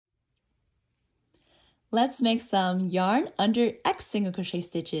Let's make some yarn under X single crochet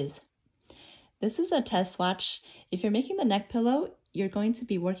stitches. This is a test swatch. If you're making the neck pillow, you're going to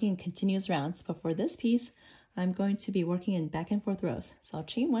be working in continuous rounds, but for this piece, I'm going to be working in back and forth rows. So I'll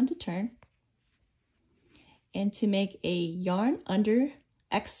chain 1 to turn. And to make a yarn under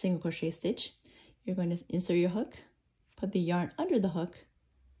X single crochet stitch, you're going to insert your hook, put the yarn under the hook,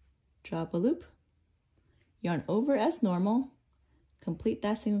 draw up a loop, yarn over as normal, complete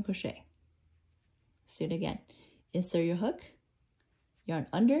that single crochet. Let's do it again. Insert your hook, yarn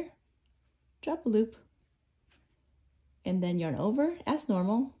under, drop a loop, and then yarn over as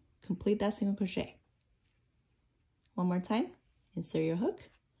normal, complete that single crochet. One more time, insert your hook,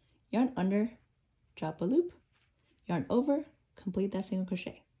 yarn under, drop a loop, yarn over, complete that single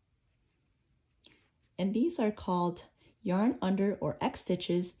crochet. And these are called yarn under or X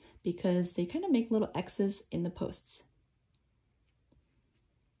stitches because they kind of make little X's in the posts.